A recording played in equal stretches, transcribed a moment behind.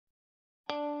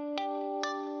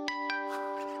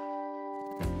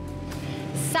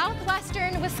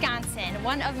Southwestern Wisconsin,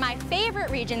 one of my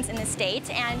favorite regions in the state,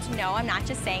 and no, I'm not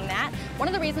just saying that. One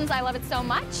of the reasons I love it so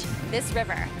much, this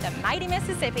river, the mighty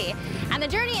Mississippi. And the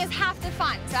journey is half the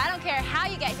fun, so I don't care how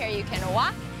you get here. You can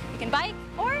walk, you can bike,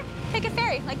 or take a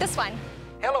ferry like this one.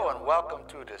 Hello and welcome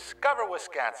to Discover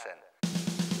Wisconsin.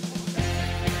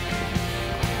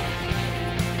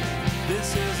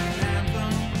 This is an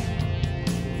anthem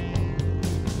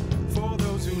for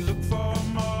those who look for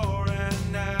more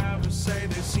and never say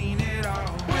they've seen it all.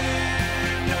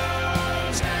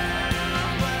 Windows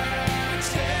down,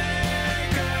 let's take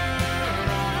a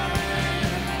ride.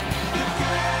 The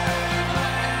good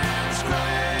land's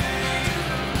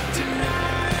great tonight.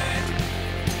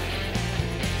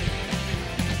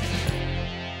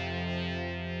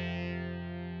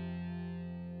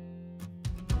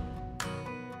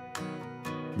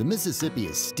 The Mississippi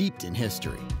is steeped in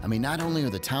history. I mean, not only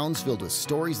are the towns filled with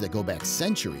stories that go back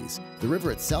centuries, the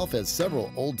river itself has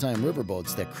several old-time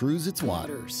riverboats that cruise its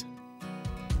waters.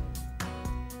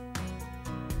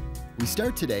 We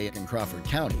start today in Crawford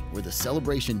County, where the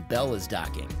Celebration Belle is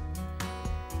docking.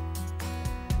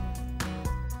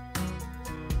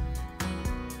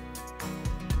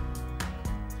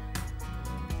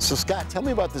 So Scott, tell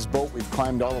me about this boat we've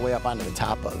climbed all the way up onto the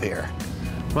top of here.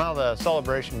 Well, the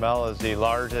Celebration Belle is the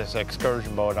largest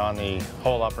excursion boat on the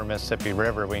whole upper Mississippi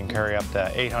River. We can carry up to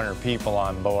 800 people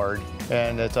on board,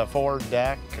 and it's a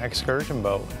 4-deck excursion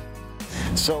boat.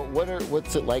 So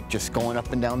what's it like just going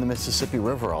up and down the Mississippi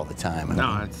River all the time?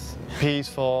 No, it's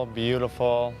peaceful,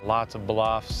 beautiful, lots of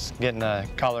bluffs, getting the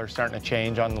color starting to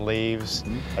change on the leaves.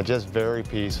 Just very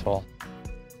peaceful.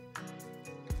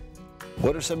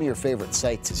 What are some of your favorite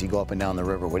sights as you go up and down the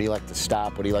river? What do you like to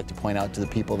stop? What do you like to point out to the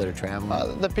people that are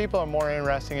traveling? The people are more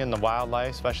interested in the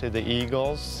wildlife, especially the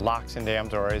eagles. Locks and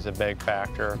dams are always a big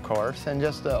factor, of course, and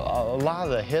just a lot of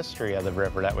the history of the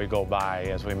river that we go by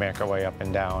as we make our way up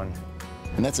and down.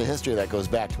 And that's a history that goes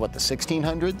back to, what, the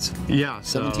 1600s? Yeah.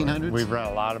 1700s? We've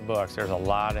read a lot of books. There's a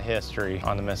lot of history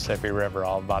on the Mississippi River,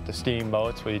 all about the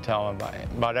steamboats. We tell them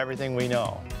about everything we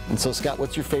know. And so, Scott,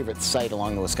 what's your favorite site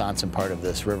along the Wisconsin part of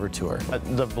this river tour?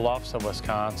 The bluffs of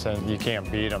Wisconsin, you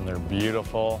can't beat them. They're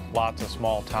beautiful. Lots of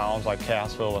small towns like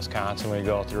Cassville, Wisconsin. We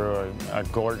go through a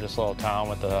gorgeous little town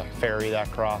with a ferry that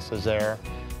crosses there.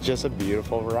 Just a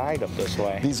beautiful ride up this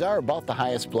way. These are about the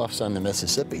highest bluffs on the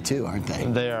Mississippi, too, aren't they?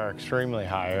 They are extremely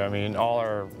high. I mean, all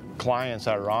our clients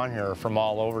that are on here are from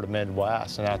all over the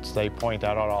Midwest, and they point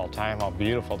that out all the time, how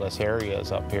beautiful this area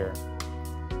is up here.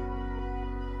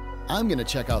 I'm going to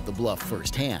check out the bluff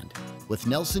firsthand. With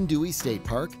Nelson Dewey State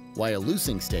Park,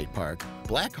 Wyalusing State Park,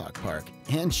 Blackhawk Park,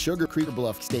 and Sugar Creek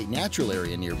Bluff State Natural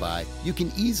Area nearby, you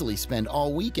can easily spend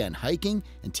all weekend hiking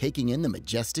and taking in the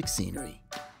majestic scenery.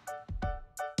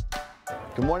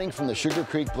 Good morning from the Sugar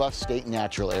Creek Bluff State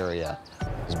Natural Area.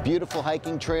 There's beautiful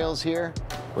hiking trails here.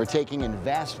 We're taking in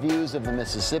vast views of the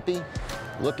Mississippi,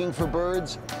 looking for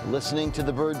birds, listening to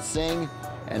the birds sing,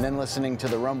 and then listening to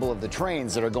the rumble of the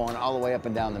trains that are going all the way up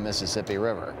and down the Mississippi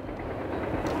River.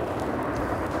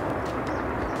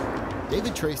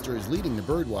 David Traster is leading the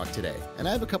bird walk today, and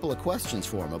I have a couple of questions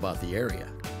for him about the area.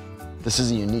 This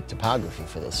is a unique topography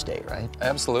for this state, right?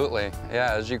 Absolutely.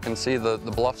 Yeah, as you can see, the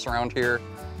bluffs around here,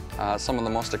 some of the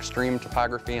most extreme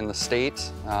topography in the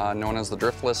state, known as the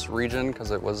driftless region because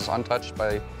it was untouched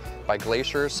by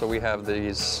glaciers. So we have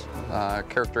these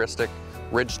characteristic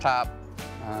ridgetop,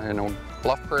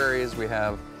 bluff prairies. We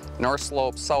have north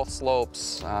slopes, south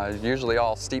slopes, usually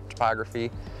all steep topography.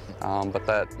 But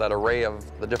that array of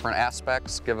the different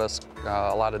aspects give us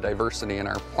a lot of diversity in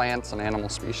our plants and animal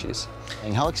species.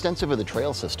 And how extensive are the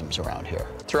trail systems around here?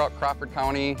 Throughout Crawford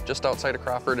County, just outside of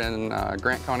Crawford and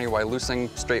Grant County, Wyalusing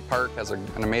State Park has an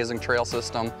amazing trail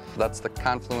system. That's the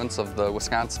confluence of the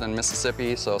Wisconsin and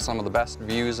Mississippi, so some of the best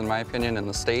views, in my opinion, in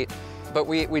the state. But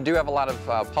we do have a lot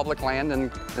of public land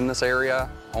in this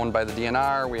area, owned by the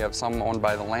DNR. We have some owned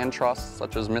by the land trusts,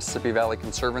 such as Mississippi Valley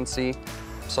Conservancy.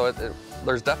 So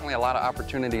there's definitely a lot of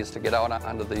opportunities to get out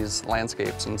onto these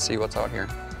landscapes and see what's out here.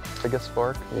 Biggest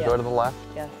fork, you go to the left.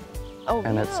 Yeah. Oh,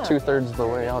 and it's 2/3 of the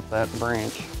way out that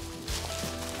branch.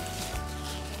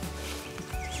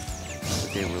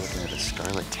 Okay, we're looking at a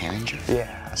scarlet tanager.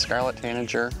 Yeah, a scarlet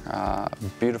tanager,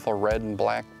 beautiful red and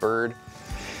black bird.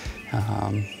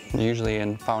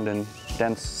 Usually found in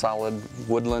dense, solid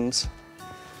woodlands.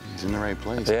 He's in the right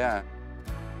place. Yeah.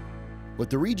 What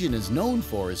the region is known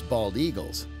for is bald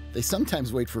eagles. They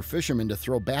sometimes wait for fishermen to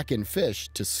throw back in fish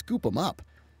to scoop them up.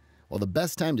 While the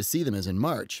best time to see them is in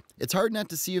March, it's hard not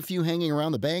to see a few hanging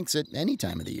around the banks at any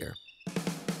time of the year.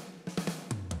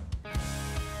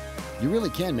 You really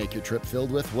can make your trip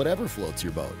filled with whatever floats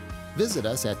your boat. Visit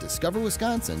us at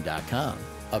discoverwisconsin.com.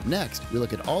 Up next, we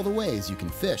look at all the ways you can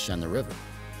fish on the river.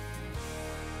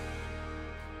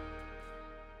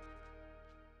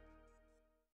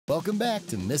 Welcome back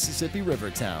to Mississippi River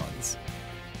Towns.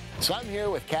 So I'm here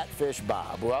with Catfish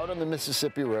Bob. We're out on the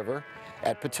Mississippi River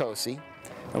at Potosi,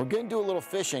 and we're going to do a little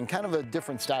fishing, kind of a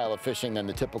different style of fishing than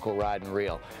the typical rod and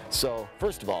reel. So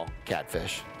first of all,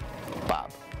 catfish.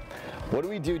 Bob, what do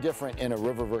we do different in a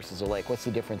river versus a lake? What's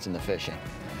the difference in the fishing?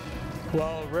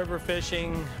 Well, river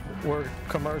fishing, we're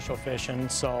commercial fishing,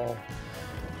 so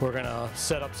we're gonna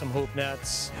set up some hoop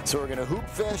nets. So we're gonna hoop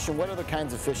fish, and what other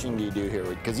kinds of fishing do you do here?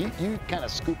 Because you kind of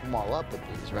scoop them all up with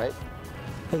these, right?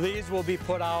 Well, these will be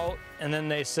put out, and then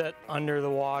they sit under the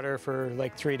water for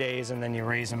like 3 days, and then you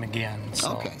raise them again.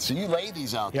 So. Okay, so you lay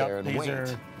these out there and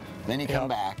wait. Then you come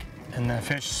back. And the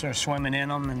fish are swimming in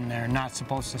them, and they're not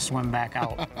supposed to swim back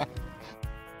out.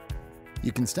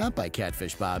 You can stop by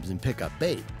Catfish Bob's and pick up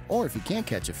bait, or if you can't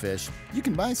catch a fish, you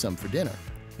can buy some for dinner.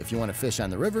 If you want to fish on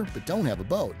the river but don't have a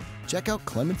boat, check out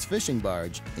Clements Fishing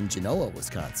Barge in Genoa,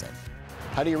 Wisconsin.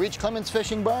 How do you reach Clements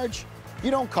Fishing Barge?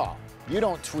 You don't call, you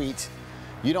don't tweet,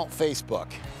 you don't Facebook.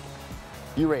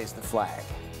 You raise the flag.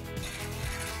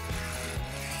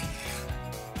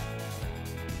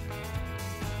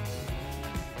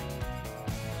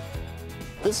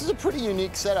 This is a pretty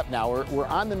unique setup now. We're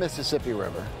on the Mississippi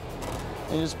River,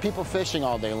 and there's people fishing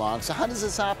all day long. So how does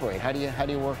this operate? How do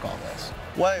you work all this?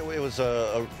 Well, it was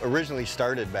originally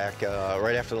started back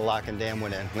right after the lock and dam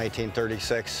went in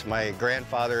 1936. My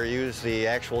grandfather used the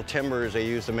actual timbers they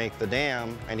used to make the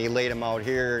dam, and he laid them out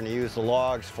here, and he used the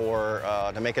logs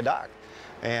to make a dock.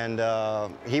 And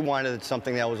he wanted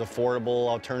something that was affordable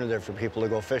alternative for people to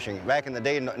go fishing. Back in the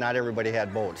day, not everybody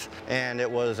had boats. And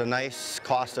it was a nice,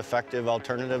 cost-effective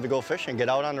alternative to go fishing, get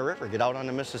out on the river, get out on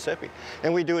the Mississippi.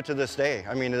 And we do it to this day.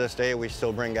 I mean, to this day, we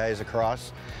still bring guys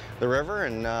across the river,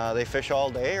 and they fish all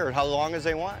day or how long as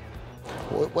they want.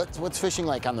 What's fishing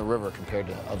like on the river compared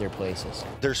to other places?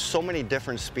 There's so many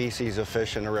different species of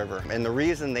fish in the river, and the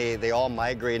reason they all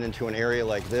migrate into an area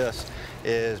like this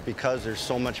is because there's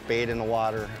so much bait in the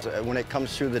water. When it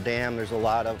comes through the dam, there's a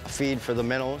lot of feed for the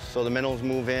minnows, so the minnows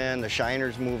move in, the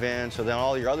shiners move in, so then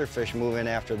all your other fish move in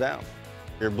after them.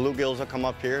 Your bluegills will come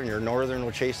up here, and your northern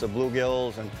will chase the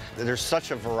bluegills, and there's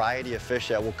such a variety of fish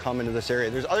that will come into this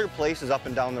area. There's other places up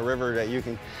and down the river that you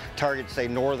can target, say,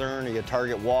 northern, or you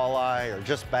target walleye, or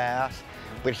just bass,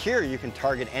 but here you can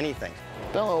target anything.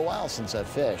 It's been a little while since I've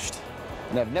fished,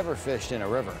 and I've never fished in a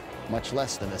river, much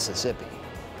less the Mississippi.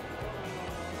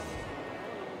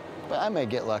 But I may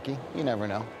get lucky, you never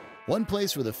know. One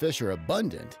place where the fish are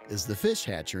abundant is the fish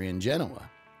hatchery in Genoa.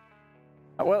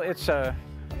 Well, it's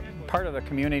part of the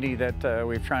community that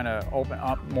we're trying to open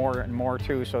up more and more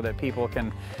to, so that people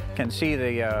can see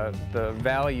the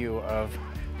value of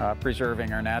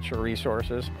preserving our natural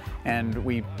resources. And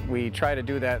we try to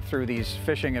do that through these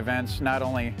fishing events, not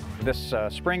only this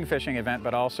spring fishing event,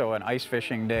 but also an ice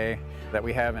fishing day that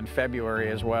we have in February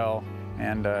as well,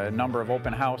 and a number of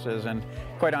open houses. And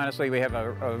quite honestly, we have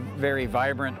a very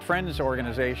vibrant Friends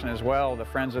organization as well, the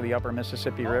Friends of the Upper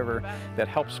Mississippi River, that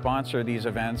helps sponsor these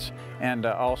events, and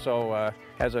also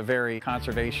has a very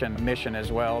conservation mission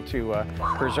as well to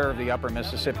preserve the Upper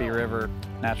Mississippi River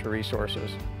natural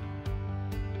resources.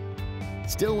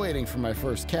 Still waiting for my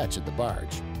first catch at the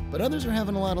barge, but others are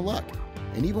having a lot of luck.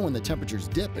 And even when the temperatures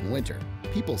dip in winter,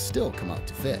 people still come out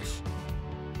to fish.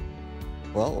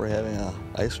 Well, we're having an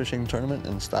ice fishing tournament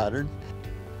in Stoddard.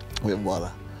 We have about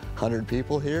 100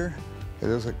 people here. It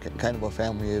is kind of a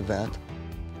family event.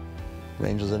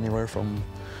 Ranges anywhere from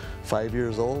 5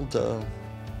 years old to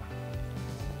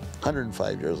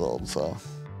 105 years old, so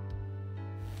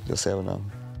it's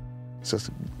just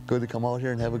good to come out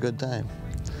here and have a good time.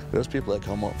 There's people that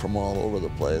come up from all over the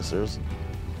place.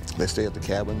 They stay at the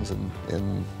cabins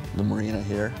in the marina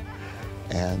here,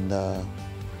 and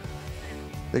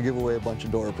they give away a bunch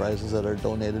of door prizes that are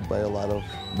donated by a lot of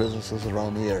businesses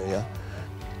around the area.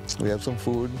 We have some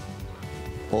food,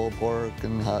 pulled pork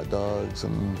and hot dogs,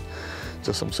 and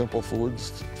just some simple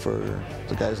foods for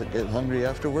the guys that get hungry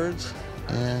afterwards,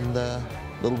 and a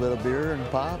little bit of beer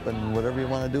and pop and whatever you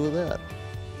want to do with that.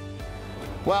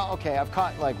 Well, okay, I've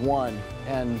caught like one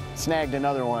and snagged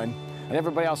another one, and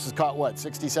everybody else has caught what,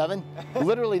 67?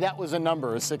 Literally, that was a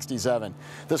number, 67.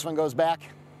 This one goes back,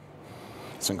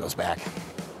 this one goes back.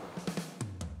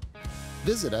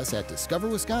 Visit us at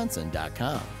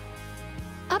discoverwisconsin.com.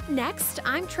 Up next,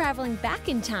 I'm traveling back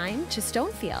in time to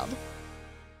Stonefield.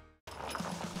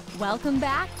 Welcome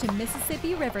back to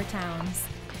Mississippi River Towns.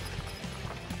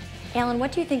 Alan,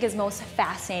 what do you think is most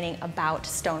fascinating about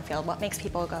Stonefield? What makes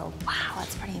people go, wow,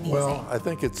 that's pretty amazing? Well, I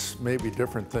think it's maybe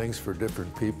different things for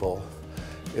different people.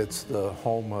 It's the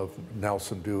home of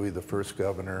Nelson Dewey, the first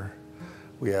governor.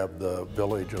 We have the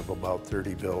village of about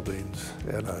 30 buildings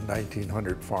and a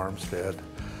 1900 farmstead.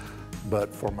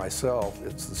 But for myself,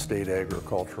 it's the State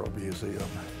Agricultural Museum.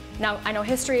 Now, I know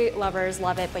history lovers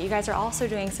love it, but you guys are also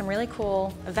doing some really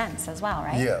cool events as well,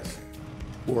 right? Yes.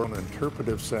 We're an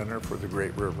interpretive center for the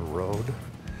Great River Road.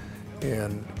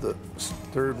 And the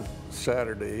third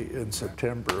Saturday in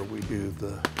September, we do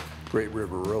the Great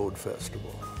River Road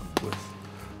Festival.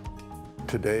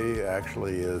 Today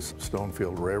actually is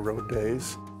Stonefield Railroad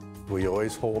Days. We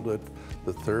always hold it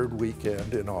the third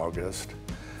weekend in August,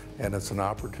 and it's an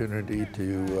opportunity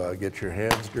to get your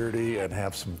hands dirty and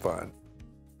have some fun.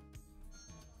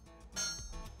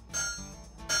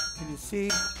 Can you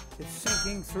see it's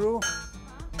sinking through?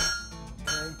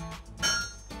 Okay.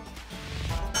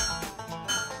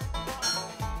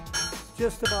 It's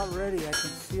just about ready. I can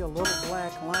see a little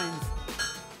black line.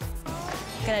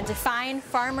 Gonna define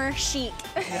farmer chic.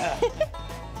 Yeah.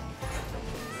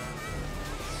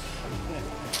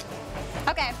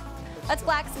 Okay, let's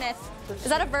blacksmith. Is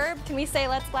that a verb? Can we say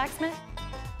let's blacksmith?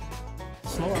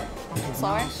 Slower.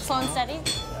 Slower? Slow and steady?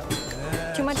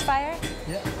 Yeah. Too much fire?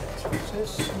 Yeah,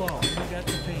 just slow. You got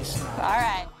the pace now. All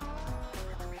right.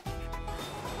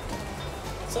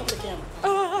 It's up the camera.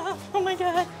 Oh my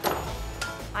God.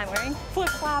 I'm wearing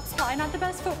flip-flops, probably not the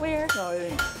best footwear. No,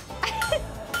 it ain't.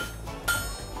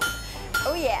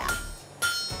 Oh yeah.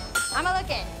 I'm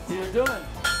a-looking. You're doing.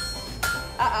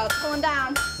 Uh-oh, it's going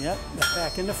down. Yep,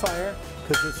 back in the fire,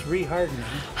 because it's re-hardening.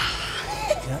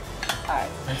 Yep. All right.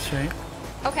 That's right.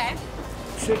 Okay.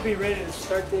 Should be ready to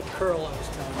start that curl I was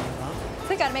telling you about.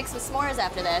 We gotta make some s'mores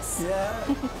after this.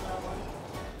 Yeah.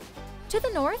 To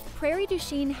the north, Prairie du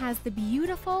Chien has the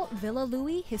beautiful Villa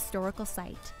Louis Historical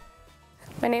Site.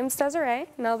 My name's Desiree,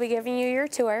 and I'll be giving you your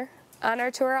tour. On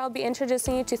our tour, I'll be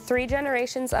introducing you to 3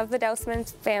 generations of the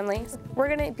Dousman family.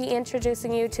 We're going to be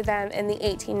introducing you to them in the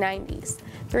 1890s.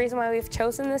 The reason why we've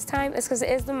chosen this time is because it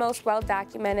is the most well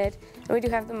documented, and we do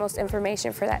have the most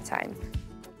information for that time.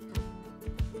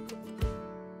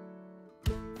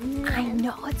 I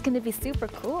know, it's going to be super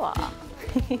cool.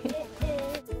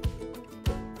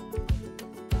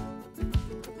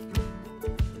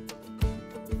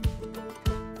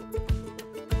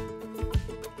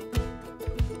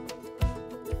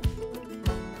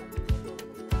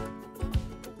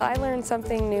 I learn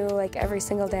something new like every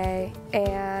single day,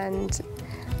 and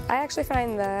I actually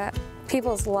find that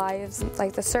people's lives,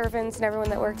 like the servants and everyone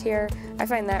that worked here, I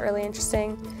find that really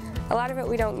interesting. A lot of it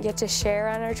we don't get to share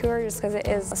on our tour just because it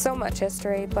is so much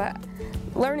history, but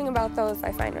learning about those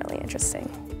I find really interesting.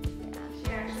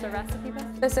 The recipe book?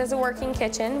 This is a working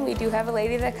kitchen. We do have a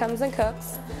lady that comes and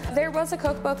cooks. There was a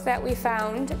cookbook that we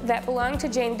found that belonged to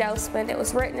Jane Dousman. It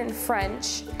was written in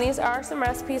French. These are some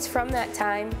recipes from that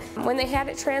time. When they had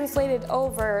it translated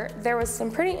over, there was some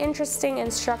pretty interesting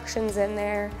instructions in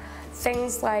there.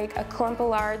 Things like a clump of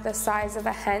lard the size of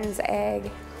a hen's egg,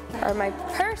 or my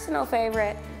personal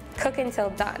favorite, cook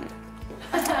until done.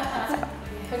 Cook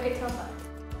until done.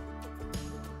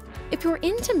 If you're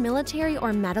into military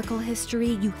or medical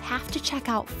history, you have to check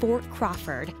out Fort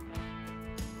Crawford.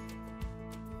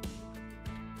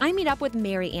 I meet up with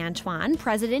Mary Antoine,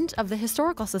 president of the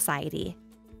Historical Society.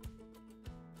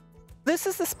 This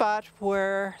is the spot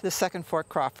where the second Fort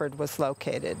Crawford was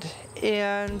located.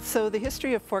 And so the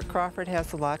history of Fort Crawford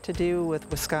has a lot to do with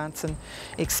Wisconsin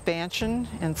expansion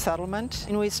and settlement.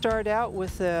 And we start out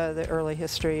with the early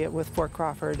history with Fort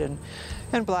Crawford and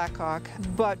Black Hawk.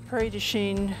 But Prairie du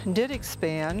Chien did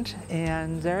expand,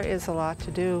 and there is a lot to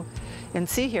do and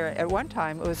see here. At one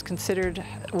time, it was considered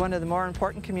one of the more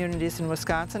important communities in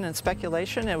Wisconsin, and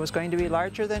speculation it was going to be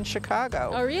larger than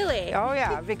Chicago. Oh, really? Oh,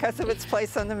 yeah, because of its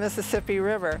place on the Mississippi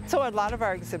River. So a lot of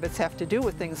our exhibits have to do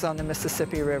with things on the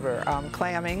Mississippi River.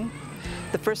 Clamming,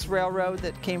 the first railroad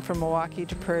that came from Milwaukee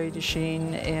to Prairie du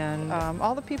Chien, and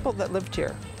all the people that lived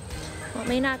here. Well, it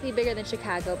may not be bigger than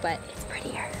Chicago, but it's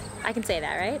prettier. I can say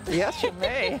that, right? Yes, you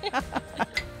may.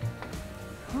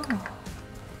 Oh,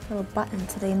 little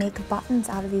buttons. So they make buttons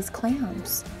out of these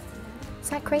clams. Is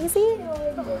that crazy?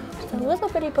 Just a little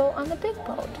bitty boat on the big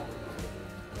boat.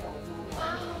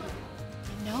 Wow.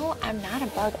 No, I'm not a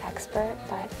bug expert,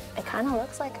 but it kind of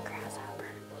looks like a grasshopper.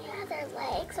 Yeah, their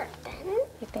legs are thin.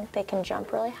 You think they can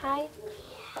jump really high?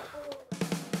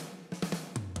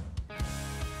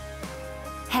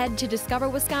 Head to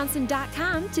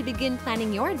discoverwisconsin.com to begin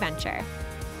planning your adventure.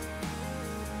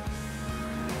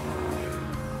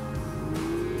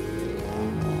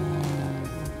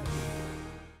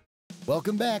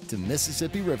 Welcome back to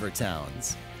Mississippi River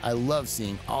Towns. I love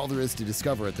seeing all there is to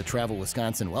discover at the Travel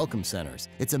Wisconsin Welcome Centers.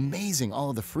 It's amazing all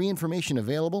of the free information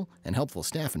available and helpful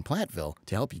staff in Platteville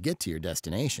to help you get to your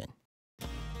destination.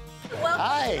 Welcome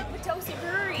Hi. to the Potosi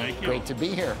Brewery. Thank you. Great to be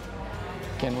here.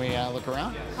 Can we look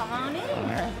around? Come on in. All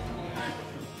right.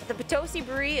 The Potosi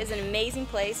Brewery is an amazing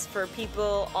place for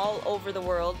people all over the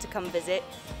world to come visit.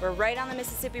 We're right on the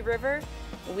Mississippi River.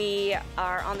 We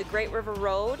are on the Great River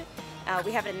Road.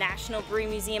 We have a National Brewery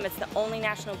Museum. It's the only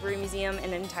National Brewery Museum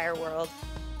in the entire world.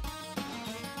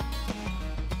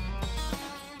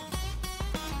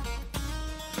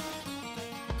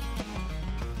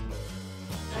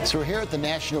 So we're here at the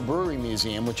National Brewery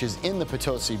Museum, which is in the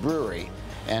Potosi Brewery.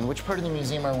 And which part of the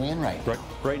museum are we in right now?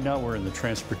 Right now we're in the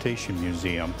Transportation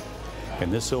Museum,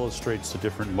 and this illustrates the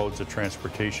different modes of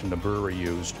transportation the brewery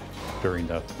used during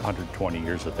the 120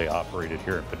 years that they operated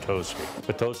here in Potosi.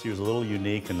 Potosi was a little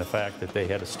unique in the fact that they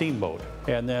had a steamboat.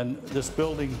 And then this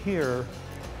building here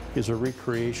is a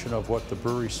recreation of what the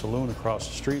brewery saloon across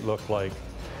the street looked like.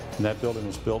 And that building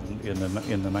was built in the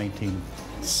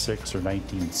 1906 or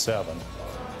 1907.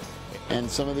 And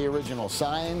some of the original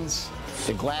signs,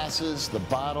 the glasses, the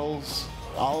bottles,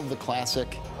 all of the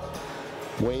classic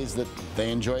ways that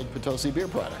they enjoyed Potosi beer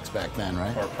products back then,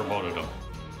 right? Or promoted them.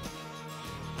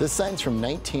 This sign's from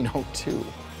 1902.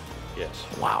 Yes.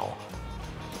 Wow.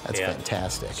 That's and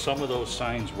fantastic. Some of those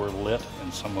signs were lit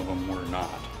and some of them were not.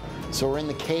 So we're in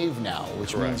the cave now,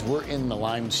 which Correct. means we're in the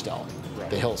limestone,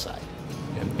 the hillside.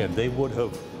 And they would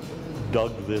have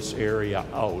dug this area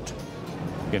out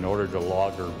in order to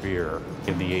lager beer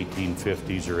in the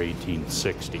 1850s or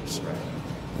 1860s.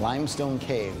 Limestone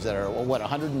caves that are, what,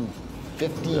 150?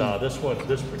 This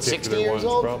 60 particular years one's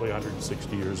old? probably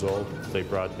 160 years old. They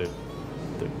brought the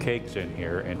kegs in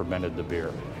here and fermented the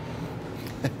beer.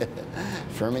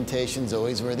 Fermentation's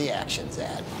always where the action's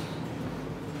at.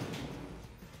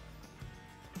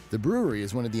 The brewery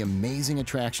is one of the amazing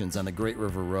attractions on the Great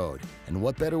River Road, and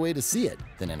what better way to see it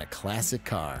than in a classic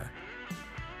car?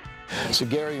 So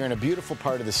Gary, you're in a beautiful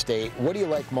part of the state. What do you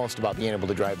like most about being able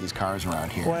to drive these cars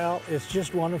around here? Well, it's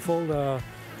just wonderful to,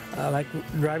 like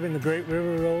driving the Great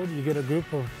River Road. You get a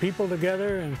group of people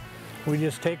together and we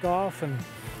just take off and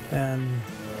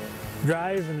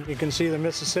drive, and you can see the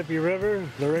Mississippi River,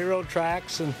 the railroad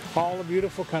tracks, and all the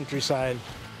beautiful countryside.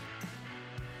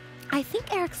 I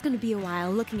think Eric's going to be a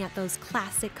while looking at those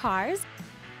classic cars.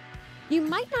 You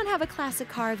might not have a classic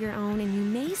car of your own, and you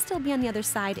may still be on the other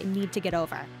side and need to get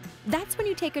over. That's when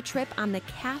you take a trip on the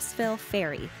Cassville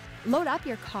Ferry. Load up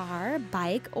your car,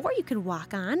 bike, or you can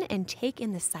walk on and take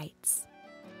in the sights.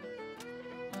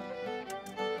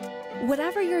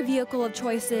 Whatever your vehicle of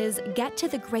choice is, get to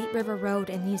the Great River Road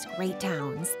in these great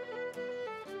towns.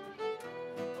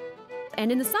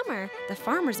 And in the summer, the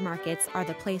farmers markets are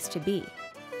the place to be.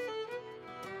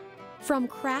 From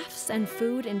crafts and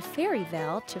food in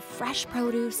Ferryville to fresh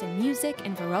produce and music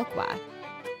in Viroqua.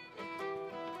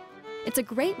 It's a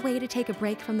great way to take a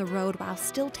break from the road while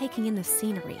still taking in the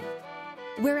scenery.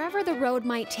 Wherever the road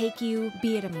might take you,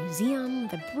 be it a museum,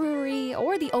 the brewery,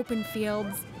 or the open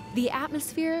fields, the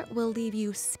atmosphere will leave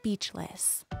you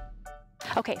speechless.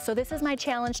 Okay, so this is my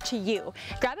challenge to you.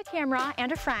 Grab a camera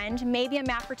and a friend, maybe a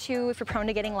map or two if you're prone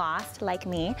to getting lost, like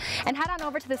me, and head on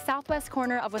over to the southwest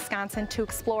corner of Wisconsin to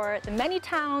explore the many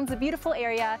towns, the beautiful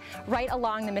area right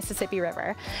along the Mississippi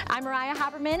River. I'm Mariah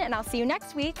Haberman, and I'll see you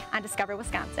next week on Discover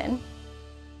Wisconsin.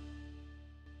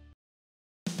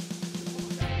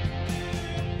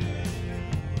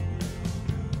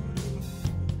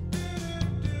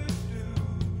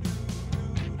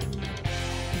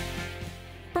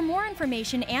 For more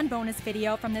information and bonus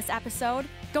video from this episode,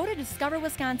 go to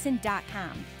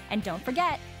discoverwisconsin.com. And don't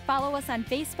forget, follow us on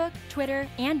Facebook, Twitter,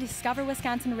 and Discover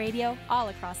Wisconsin Radio all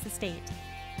across the state.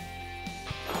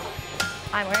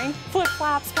 I'm wearing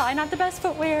flip-flops, probably not the best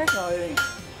footwear. No, it ain't.